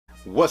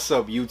What's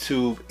up,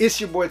 YouTube?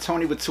 It's your boy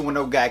Tony with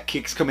 210 Got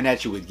Kickz coming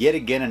at you with yet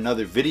again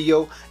another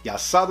video. Y'all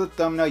saw the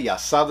thumbnail, y'all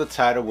saw the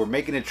title. We're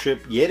making a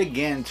trip yet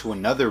again to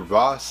another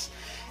Ross.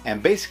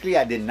 And basically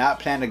I did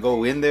not plan to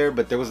go in there,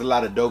 but there was a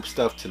lot of dope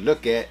stuff to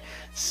look at.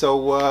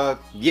 So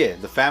yeah,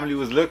 the family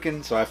was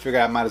looking, so I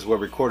figured I might as well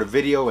record a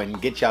video and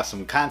get y'all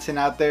some content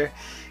out there.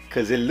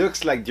 Because it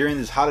looks like during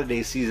this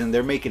holiday season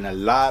they're making a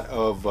lot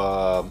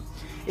of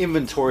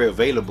inventory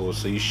available,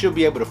 so you should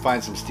be able to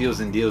find some steals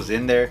and deals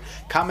in there.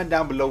 Comment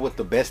down below what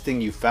the best thing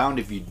you found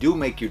if you do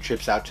make your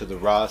trips out to the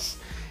Ross.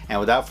 And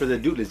without further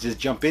ado, let's just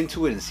jump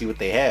into it and see what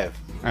they have.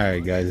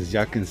 Alright guys, as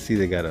y'all can see,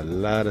 they got a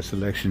lot of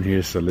selection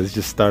here, so let's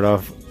just start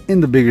off in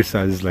the bigger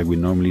sizes like we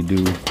normally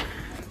do.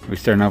 We're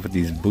starting off with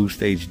these Boost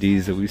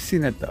HDs that we've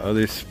seen at the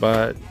other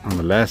spot on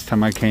the last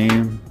time I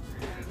came.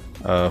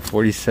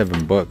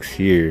 47 bucks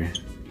here.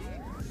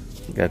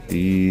 Got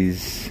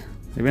these.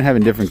 They've been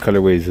having different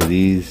colorways of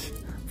these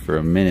for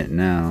a minute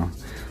now.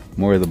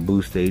 More of the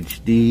Boost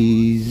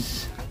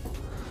HDs.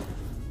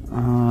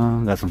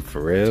 Got some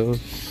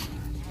Pharrells.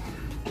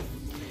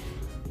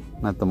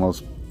 Not the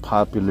most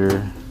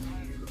popular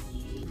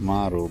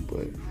model,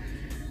 but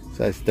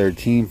size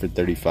 13 for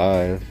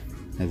 35.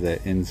 Has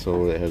that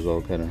insole that has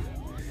all kind of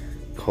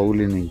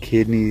colon and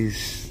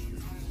kidneys.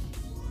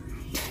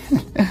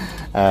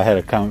 I had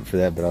a comment for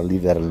that, but I'll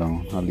leave that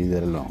alone.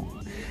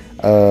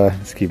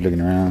 Let's keep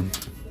looking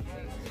around.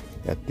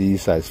 Got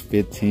these size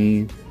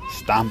 15.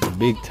 Stomp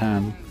big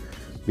time.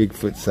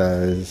 Bigfoot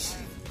size.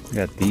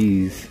 Got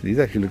these. These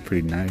actually look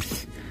pretty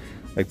nice.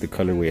 Like the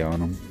colorway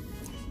on them.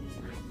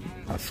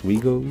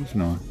 Oswego's?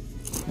 No.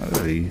 What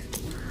are these?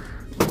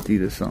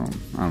 Adidas on.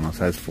 I don't know.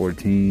 Size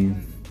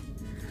 14.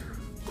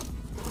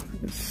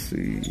 Let's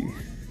see.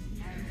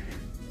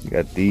 You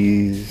got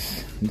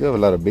these. You do have a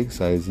lot of big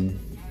sizing.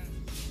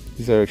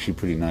 These are actually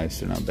pretty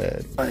nice. They're not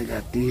bad. I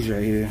got these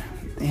right here.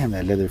 Damn,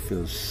 that leather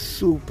feels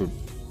super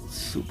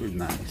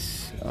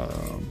nice.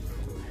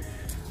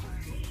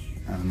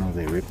 I don't know if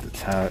they ripped the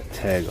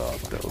tag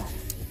off though.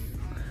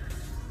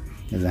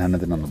 Doesn't have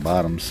nothing on the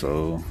bottom,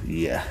 so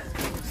yeah.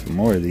 Some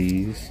more of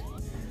these.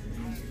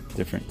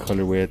 Different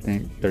colorway, I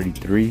think.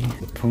 33.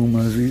 The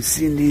Pumas. We've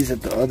seen these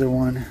at the other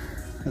one.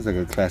 Has like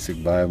a classic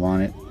vibe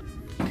on it.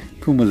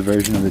 Puma's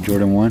version of the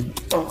Jordan 1.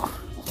 Oh.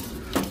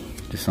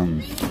 Just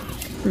something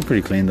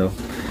pretty clean though.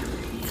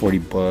 40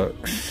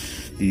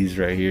 bucks. These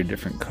right here,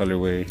 different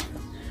colorway.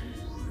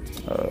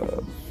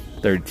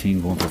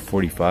 13 going for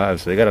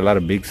 45. So they got a lot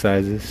of big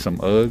sizes. Some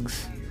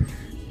Uggs.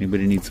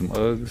 Anybody need some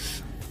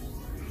Uggs?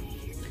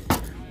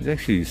 These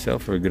actually sell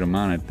for a good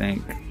amount, I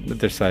think. But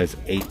they're size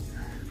 8.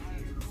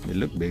 They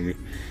look bigger.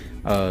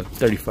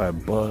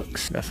 35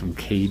 bucks. Got some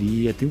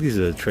KD. I think these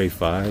are the Tray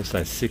 5,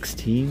 size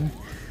 16.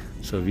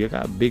 So if y'all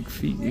got big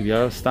feet, if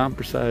y'all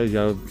stomper size,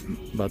 y'all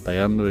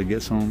batallando to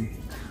get some.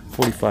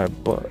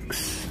 45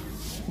 bucks.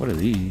 What are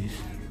these?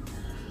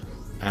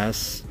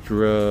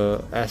 Astra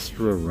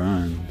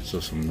Run. So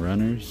some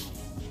runners.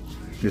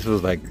 This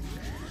was like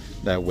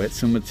that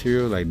wetsuit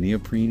material, like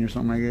neoprene or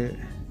something like that.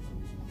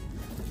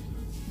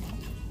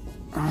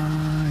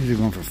 These are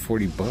going for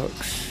 40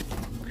 bucks.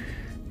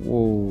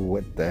 Whoa,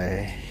 what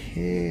the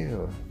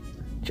hell?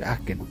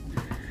 Jocking.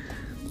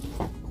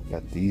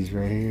 Got these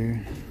right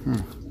here.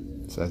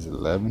 Size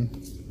 11.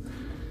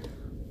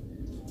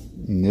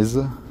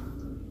 Nizza.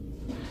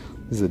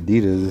 This is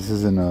Adidas. This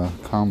isn't a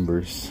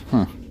Converse.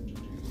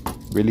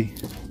 Really?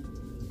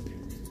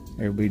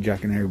 Everybody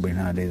jocking everybody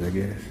nowadays, I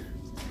guess.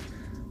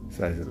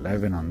 Size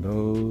 11 on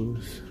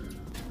those.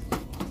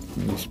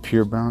 And these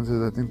Pure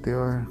Bounces, I think they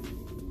are.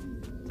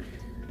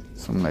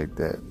 Something like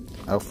that.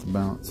 Alpha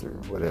Bounce or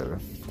whatever.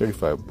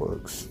 35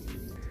 bucks.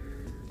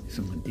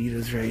 Some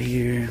Adidas right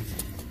here.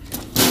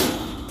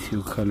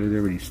 Two colors.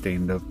 They're already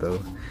stained up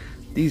though.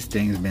 These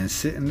things been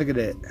sitting. Look at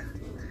that.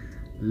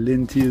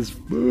 Linty as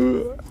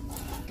fuck.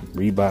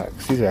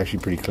 Reeboks. These are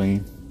actually pretty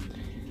clean.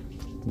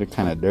 They're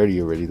kind of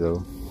dirty already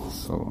though,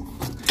 so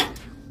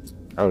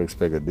I would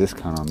expect a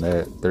discount on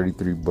that.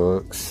 33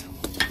 bucks.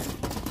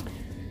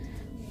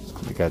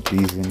 We got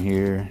these in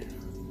here.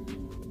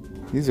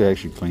 These are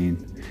actually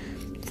clean.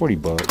 40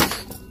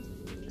 bucks.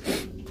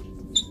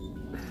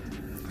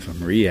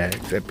 Some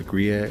Reacts, Epic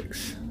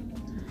Reacts.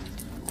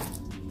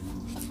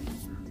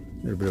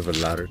 A little bit of a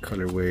louder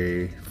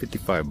colorway.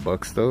 55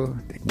 bucks though.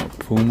 I think more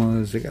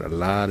Pumas. They got a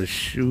lot of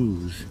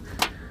shoes.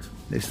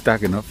 They're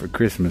stocking up for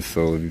Christmas,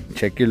 so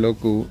check your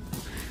local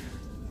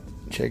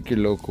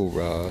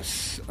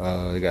Ross.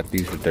 They got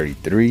these for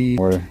 33.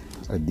 More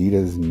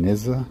Adidas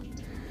Nizza.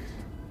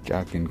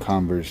 Jockin'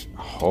 Converse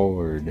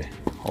hard.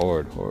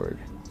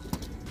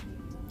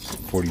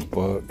 40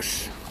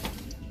 bucks.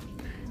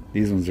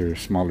 These ones are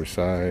smaller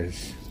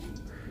size.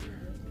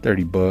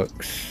 30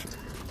 bucks.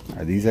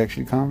 Are these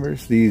actually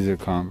Converse? These are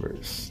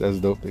Converse. That's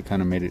dope. They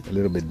kind of made it a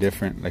little bit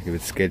different, like if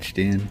it's sketched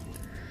in.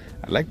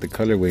 I like the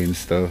colorway and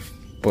stuff,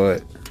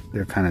 but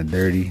they're kind of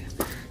dirty.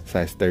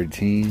 Size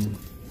 13.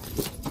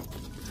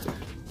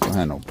 Don't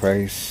have no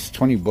price.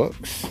 20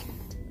 bucks.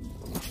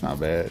 It's not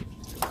bad.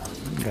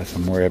 Got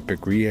some more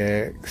Epic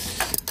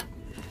Reacts.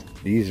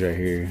 These right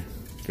here.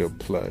 feel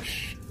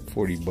plush.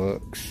 40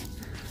 bucks.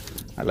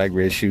 I like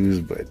red shoes,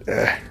 but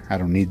I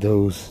don't need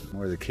those.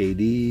 More of the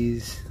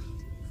KDs.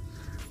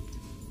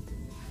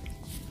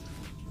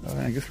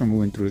 I guess we're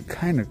moving through it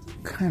kind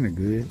of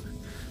good.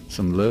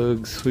 Some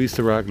lugs. Who used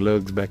to rock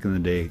lugs back in the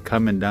day?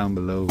 Comment down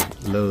below,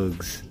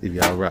 lugs, if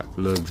y'all rock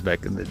lugs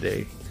back in the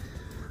day.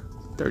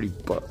 30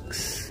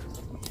 bucks.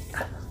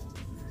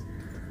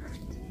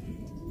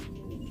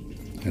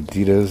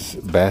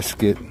 Adidas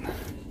basket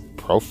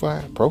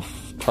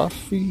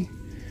Profi?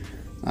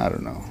 I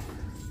don't know.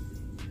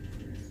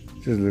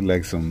 Just look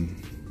like some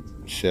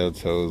shell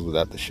toes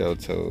without the shell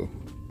toe.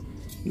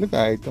 Look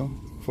alright though.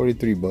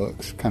 43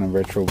 bucks. Kind of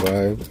retro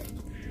vibe.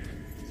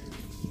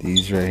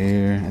 These right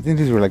here. I think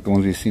these were like the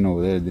ones we seen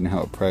over there. Didn't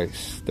have a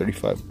price.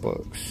 35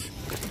 bucks.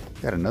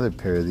 Got another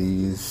pair of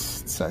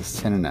these.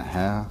 Size 10 and a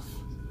half.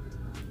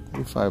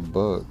 35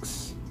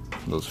 bucks.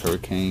 Those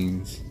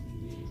Hurricanes.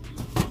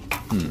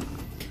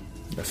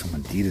 Got some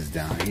Adidas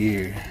down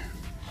here.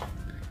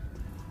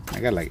 I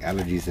got like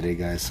allergies today,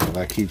 guys, so if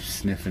I keep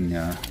sniffing,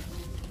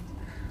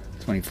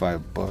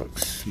 25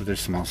 bucks. But they're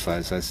small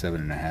size 7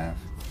 and a half.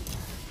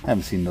 I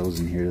haven't seen those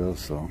in here though,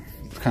 so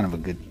it's kind of a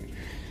good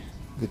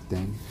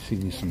thing.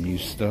 Seeing some new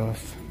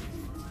stuff.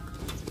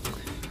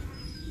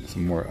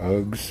 Some more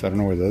Uggs. I don't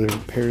know where the other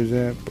pair is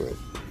at, but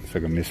it's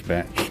like a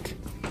mismatched,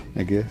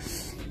 I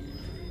guess.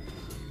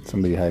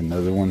 Somebody had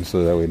another one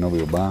so that way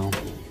nobody will buy them.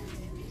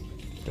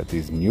 Got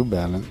these New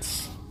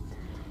Balance.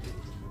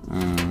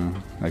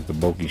 Like the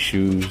bulky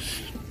shoes.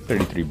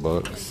 33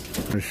 bucks.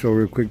 I'm gonna show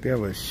real quick. There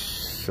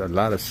was a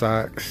lot of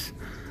socks.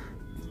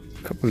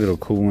 A couple little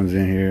cool ones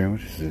in here.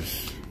 What is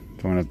this?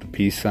 Throwing up the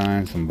peace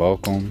sign. Some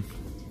Balcom.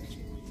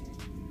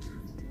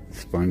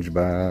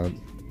 SpongeBob.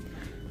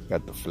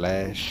 Got the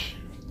Flash.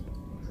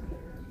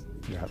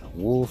 Got a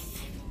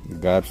Wolf. The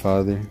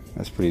Godfather.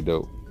 That's pretty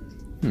dope.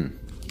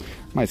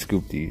 Might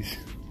scoop these.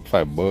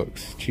 5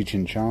 bucks. Cheech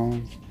and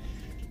Chong.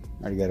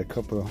 Already got a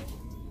couple of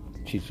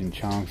Cheech and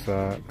Chong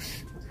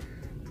socks.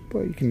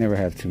 But you can never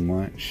have too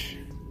much.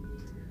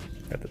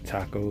 Got the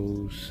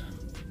tacos.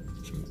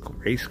 Some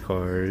race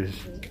cars.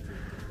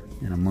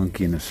 And a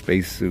monkey in a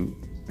spacesuit.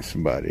 That's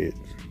about it.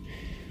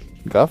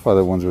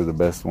 Godfather ones were the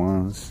best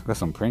ones. Got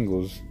some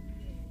Pringles.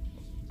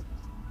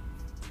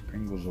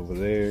 Pringles over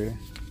there.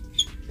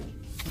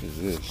 What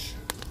is this?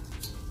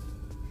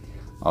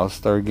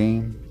 All-Star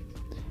Game.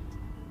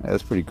 Yeah,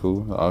 that's pretty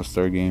cool. The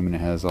All-Star Game, and it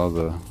has all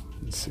the,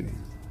 let's see,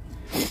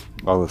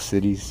 all the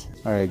cities.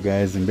 Alright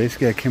guys, and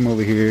basically I came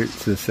over here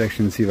to the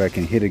section to see if I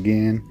can hit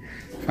again.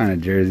 Find a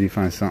jersey,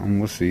 find something,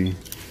 we'll see.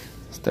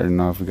 Starting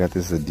off, we got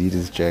this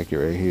Adidas jacket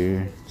right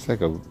here. It's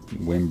like a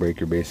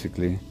windbreaker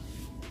basically.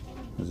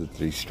 There's the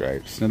 3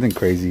 stripes. Nothing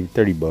crazy,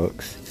 30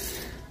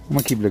 bucks. I'm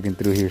gonna keep looking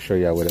through here, show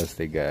y'all what else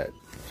they got.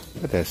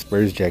 Got that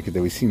Spurs jacket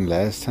that we seen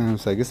last time,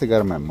 so I guess I got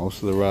them at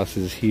most of the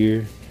Rosses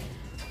here.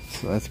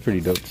 So that's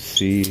pretty dope to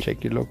see.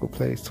 Check your local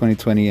place.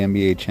 2020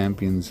 NBA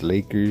champions,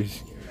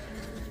 Lakers.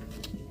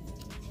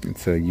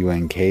 It's a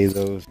UNK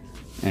though.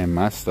 And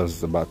my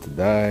stuff's about to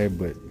die,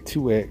 but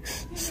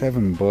 2X,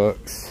 7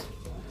 bucks.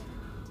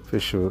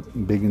 Official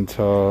big and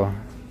tall,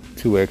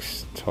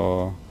 2X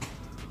tall.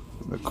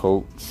 The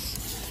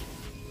Colts.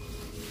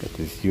 Got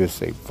this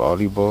USA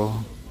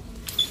volleyball.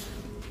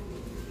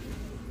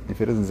 If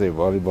it doesn't say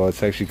volleyball,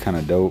 it's actually kind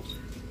of dope.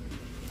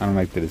 I don't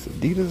like that it's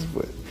Adidas,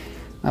 but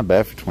not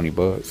bad for 20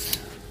 bucks.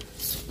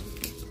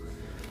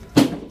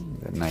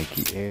 That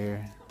Nike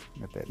Air.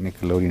 Got that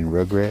Nickelodeon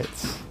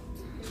Rugrats.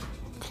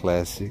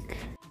 Classic.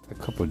 A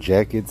couple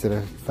jackets that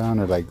I found,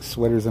 are like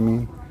sweaters, I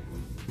mean.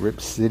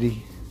 Rip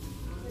City.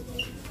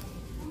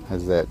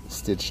 Has that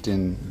stitched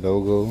in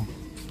logo.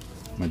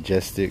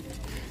 Majestic.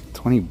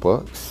 20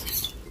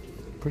 bucks.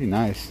 Pretty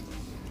nice.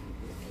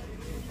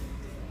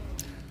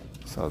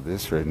 Saw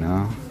this right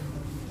now.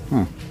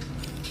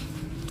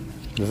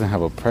 Doesn't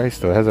have a price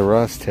though. It has a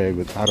Ross tag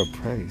without a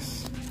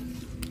price.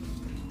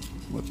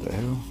 What the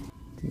hell?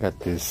 Got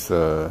this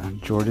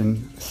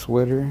Jordan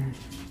sweater.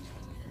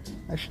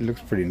 Actually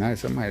looks pretty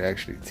nice. I might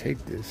actually take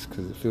this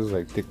because it feels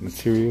like thick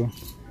material.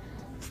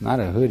 It's not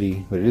a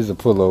hoodie, but it is a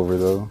pullover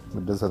though.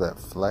 It does have that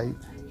flight.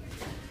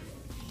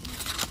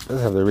 It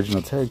does have the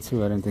original tag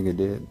too. I didn't think it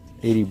did.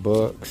 80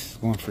 bucks.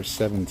 Going for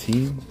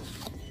 17.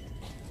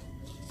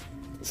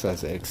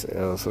 Size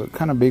XL. So it's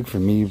kind of big for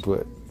me,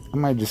 but I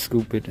might just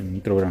scoop it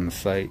and throw it on the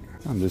site.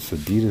 This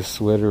Adidas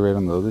sweater right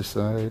on the other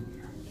side.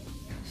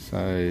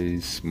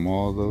 Size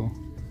small though.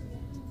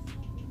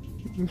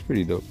 Looks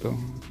pretty dope though.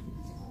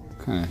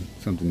 Kind of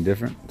something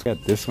different.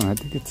 Got this one. I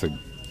think it's a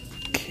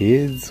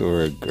kids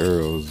or a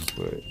girls,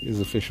 but it's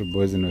official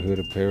Boys in the Hood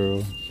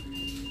apparel.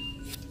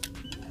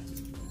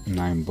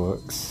 9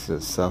 bucks.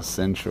 It's South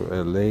Central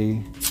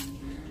LA.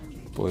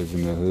 Boys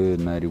in the Hood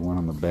 91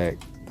 on the back.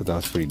 Thought that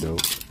was pretty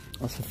dope.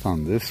 Also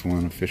found this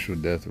one, official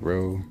Death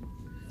Row,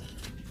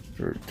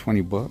 for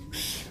 20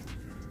 bucks.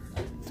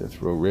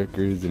 Death Row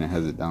Records, and it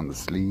has it down the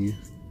sleeve.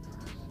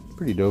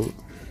 Pretty dope.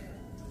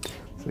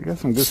 So I got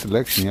some good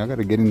selection. Y'all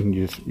gotta get in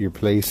your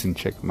place and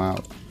check them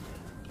out.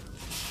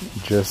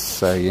 Just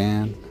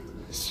Cheyenne.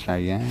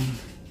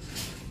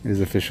 It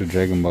is official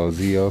Dragon Ball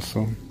Z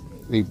also.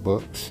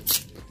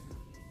 $8.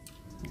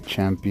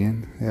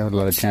 Champion. They have a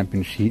lot of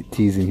champion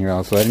tees in here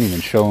also. I didn't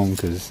even show them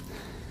because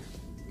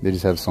they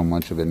just have so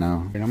much of it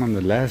now. And I'm on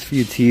the last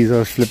few tees. I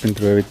was flipping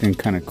through everything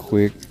kind of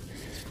quick,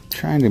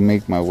 trying to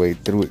make my way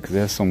through it because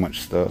there's so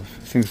much stuff.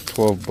 This thing's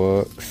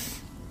 $12.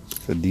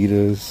 It's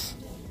Adidas.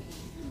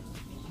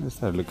 This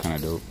started to look kind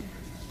of dope.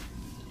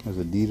 There's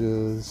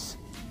Adidas.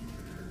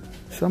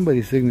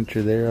 Somebody's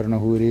signature there. I don't know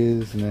who it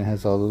is. And then it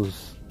has all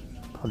those,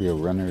 probably a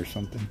runner or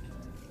something.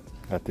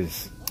 Got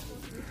this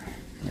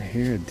right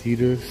here,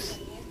 Adidas.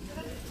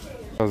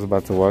 I was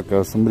about to walk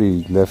out.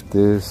 Somebody left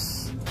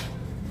this.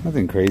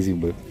 Nothing crazy,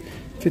 but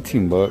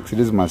 $15. It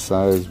is my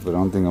size, but I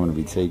don't think I'm gonna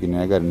be taking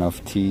it. I got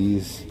enough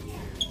tees.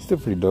 Still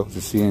pretty dope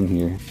to see in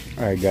here.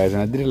 All right, guys,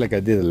 and I did it like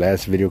I did the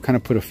last video. Kind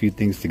of put a few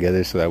things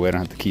together so that way I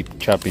don't have to keep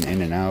chopping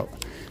in and out.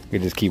 I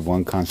can just keep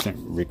one constant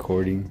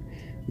recording.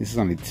 This is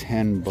only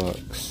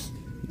 $10.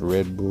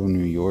 Red Bull,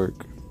 New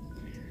York.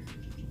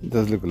 It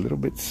does look a little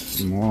bit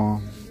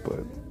small,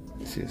 but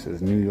see, it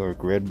says New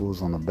York Red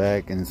Bulls on the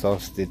back, and it's all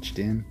stitched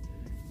in.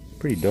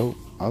 Pretty dope.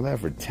 All that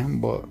for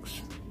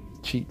 $10.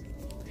 Cheap.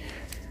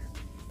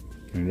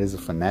 And it is a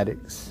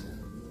Fanatics.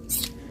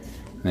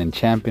 And then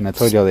Champion. I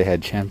told y'all they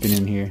had Champion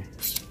in here.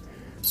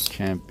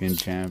 Champion,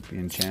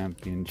 Champion,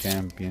 Champion,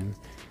 Champion.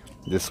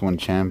 This one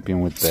Champion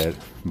with that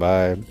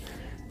vibe.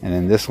 And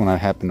then this one I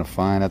happened to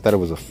find. I thought it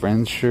was a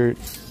Friends shirt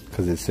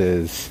because it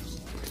says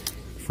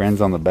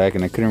Friends on the back,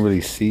 and I couldn't really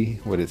see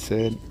what it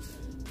said.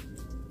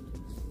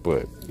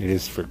 But it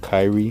is for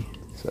Kyrie.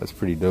 So that's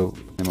pretty dope.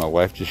 And my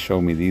wife just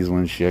showed me these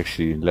ones. She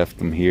actually left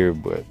them here,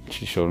 but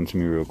she showed them to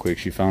me real quick.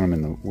 She found them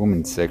in the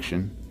women's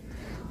section.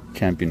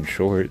 Champion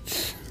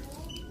shorts.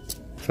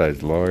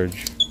 Size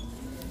large.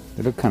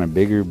 They look kind of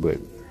bigger, but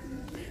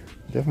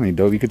definitely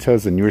dope. You could tell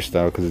it's a newer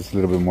style because it's a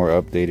little bit more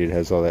updated. It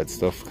has all that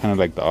stuff. Kind of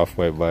like the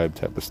off-white vibe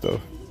type of stuff.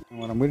 And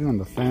when I'm waiting on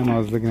the fan, I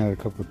was looking at a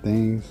couple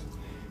things.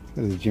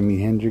 There's a Jimi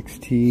Hendrix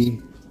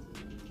tee.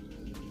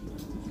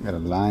 Got a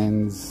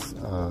Lions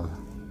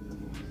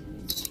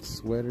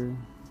sweater.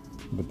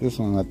 But this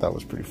one I thought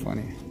was pretty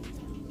funny.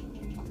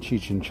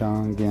 Cheech and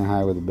Chong getting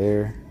high with a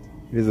bear.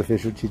 It is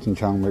official Cheech and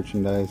Chong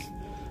merchandise.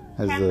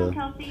 Has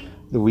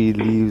the weed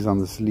leaves on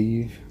the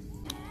sleeve.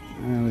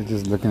 And we're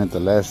just looking at the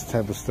last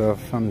type of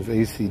stuff. Found this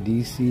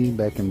AC/DC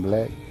back in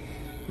black.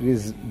 It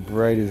is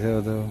bright as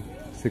hell though.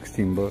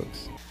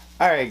 $16.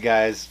 Alright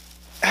guys,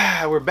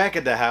 we're back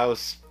at the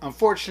house.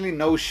 Unfortunately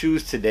no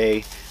shoes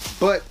today,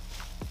 but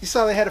you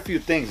saw they had a few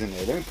things in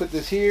there. Let me put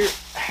this here.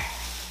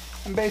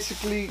 And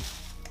basically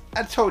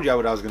I told y'all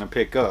what I was gonna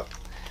pick up.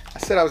 I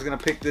said I was gonna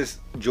pick this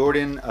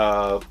Jordan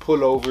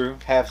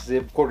pullover, half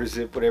zip, quarter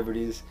zip, whatever it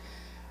is.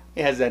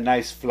 It has that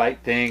nice flight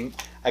thing.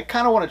 I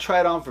kind of want to try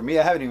it on for me.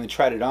 I haven't even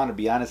tried it on, to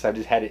be honest. I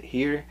just had it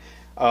here.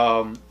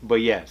 But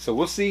yeah, so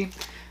we'll see.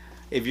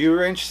 If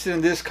you're interested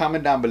in this,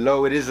 comment down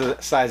below. It is a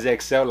size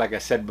XL, like I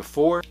said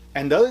before.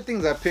 And the other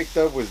things I picked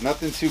up was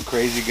nothing too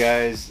crazy,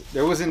 guys.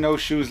 There wasn't no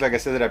shoes, like I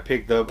said, that I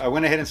picked up. I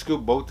went ahead and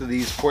scooped both of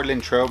these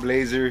Portland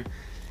Trailblazer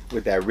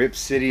with that Rip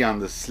City on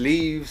the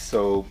sleeve.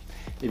 So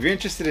if you're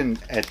interested in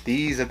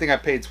these, I think I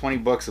paid 20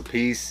 bucks a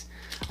piece.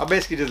 I'll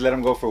basically just let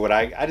them go for what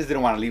I just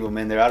didn't want to leave them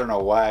in there. I don't know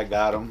why I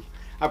got them.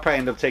 I'll probably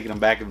end up taking them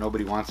back if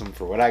nobody wants them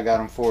for what I got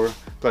them for,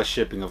 plus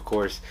shipping of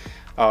course.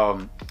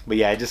 But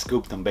yeah, I just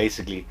scooped them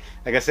basically.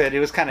 Like I said, it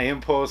was kind of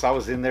impulse. I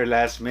was in there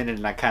last minute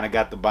and I kind of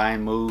got the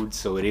buying mood,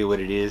 so it is what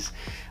it is.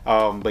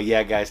 But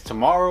yeah guys,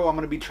 tomorrow I'm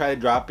gonna be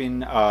dropping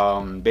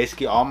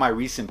basically all my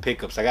recent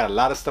pickups. I got a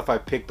lot of stuff I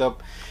picked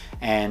up,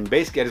 and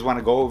basically I just want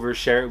to go over,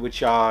 share it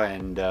with y'all,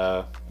 and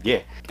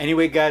yeah.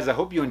 Anyway guys, I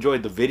hope you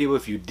enjoyed the video.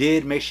 If you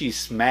did, make sure you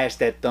smash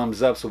that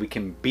thumbs up so we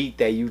can beat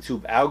that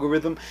YouTube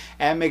algorithm,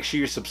 and make sure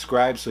you're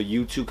subscribed so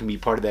you too can be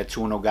part of that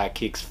 210 Got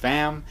Kickz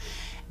fam.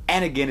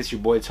 And again, it's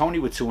your boy Tony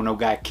with 210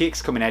 Got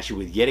Kickz coming at you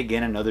with yet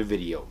again another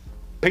video.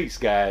 Peace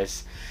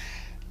guys,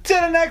 to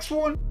the next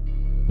one.